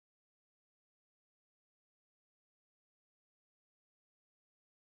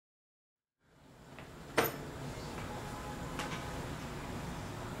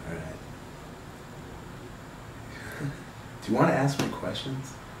Do you want to ask me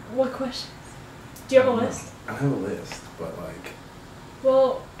questions? What questions? Do you have a list? I don't have a list, but like...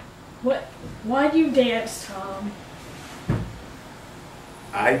 Well, why do you dance, Tom?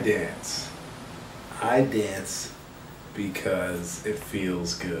 I dance. I dance because it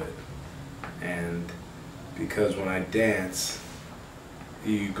feels good. And because when I dance,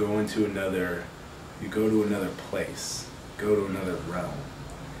 you go to another place, go to another realm.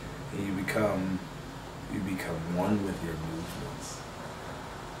 And you become one with your movements.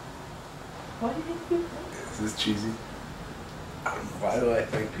 Why do you think people dance? Is this cheesy? I don't know. Why do I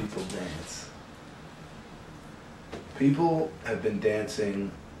think people dance? People have been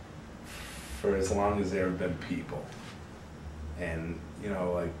dancing for as long as there have been people. And, you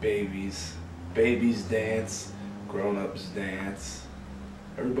know, like babies dance, grown-ups dance,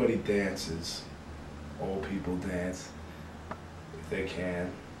 everybody dances. Old people dance, if they can.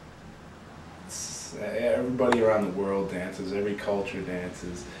 Everybody around the world dances, every culture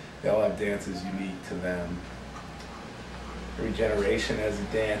dances. They all have dances unique to them. Every generation has a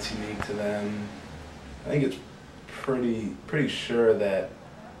dance unique to them. I think it's pretty sure that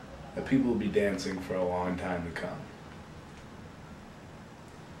people will be dancing for a long time to come.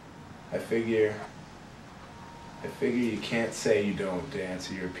 I figure you can't say you don't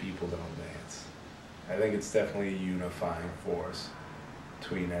dance or your people don't dance. I think it's definitely a unifying force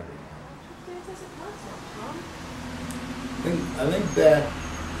between everyone. I think that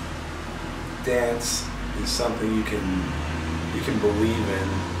dance is something you can believe in,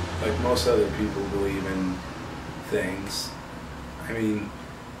 like most other people believe in things. I mean,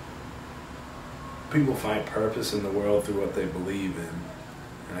 people find purpose in the world through what they believe in.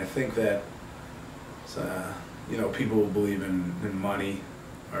 And I think that, you know, people will believe in money,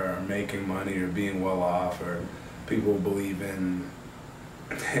 or making money, or being well off, or people believe in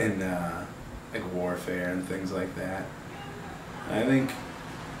like warfare and things like that. I think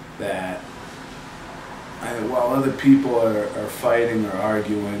that while other people are fighting or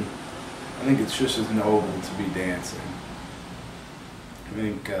arguing, I think it's just as noble to be dancing. I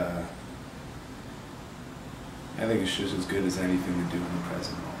think it's just as good as anything to do in the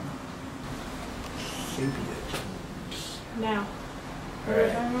present moment. Sleepy bitch. Now. All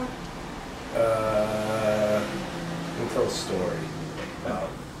right. I'll tell a story about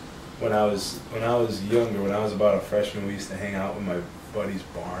when I was younger. When I was about a freshman, we used to hang out with my buddy's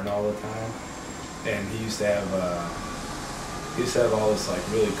barn all the time, and he used to have all this like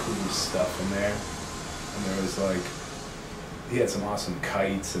really cool stuff in there, and there was like, he had some awesome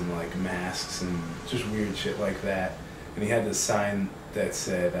kites and like masks and just weird shit like that. And he had this sign that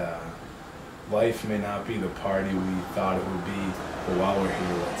said, "Life may not be the party we thought it would be, but while we're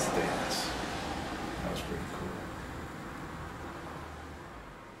here, let's dance." That was pretty cool.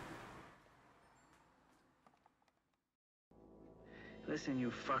 Listen, you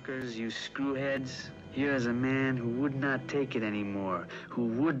fuckers, you screwheads. Here is a man who would not take it anymore, who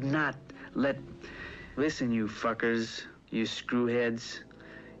would not let... Listen, you fuckers, you screwheads.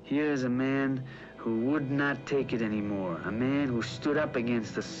 Here is a man who would not take it anymore. A man who stood up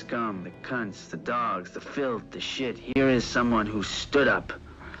against the scum, the cunts, the dogs, the filth, the shit. Here is someone who stood up.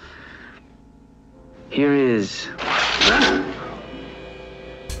 Here is...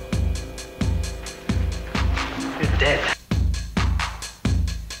 You're dead.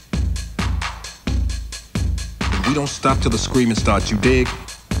 We don't stop till the screaming starts, you dig?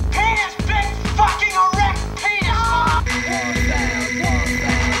 Penis, big fucking erect penis!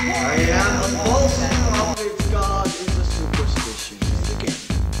 I am a false prophet. God is a superstition. Again.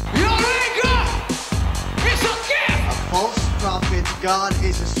 You ain't God! It's a gift! A false prophet. God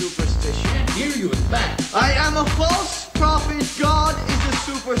is a superstition. I hear you in fact. I am a false prophet. God is a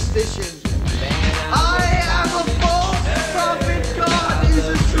superstition. I am a false prophet. God is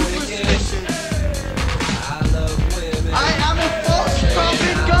a superstition. I am a false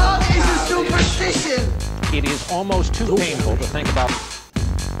prophet. God is a superstition. It is almost too painful to think about.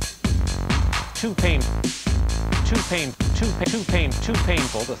 Too painful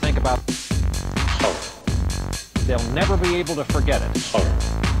to think about. Horror. They'll never be able to forget it. Horror.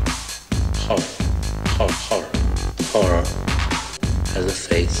 Horror. Horror. Horror. Horror has a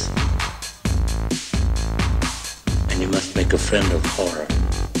face. And you must make a friend of horror.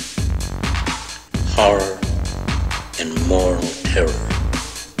 Horror and moral terror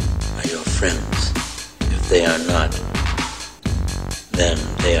are your friends. If they are not, then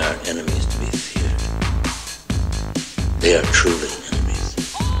they are enemies to be feared. They are truly enemies.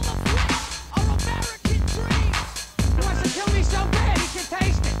 All of which are American dreams! He wants to kill me so bad he can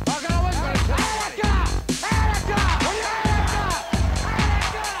taste it! Fuck, I was gonna tell you!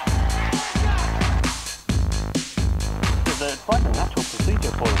 quite a natural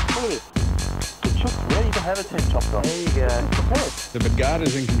procedure for him, too. The chook's ready to have its head chopped off. There you go. Prepared. But God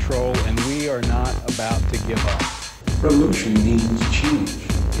is in control, and we are not about to give up. Revolution means change.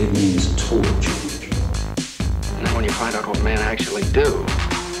 It means total change. And then when you find out what men actually do,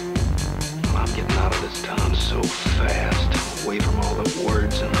 well, I'm getting out of this town so fast, away from all the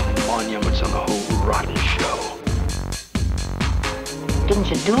words and the monuments and the whole rotten show. Didn't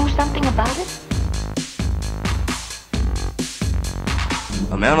you do something about it?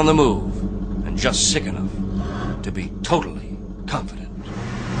 A man on the move, and just sick enough to be totally confident.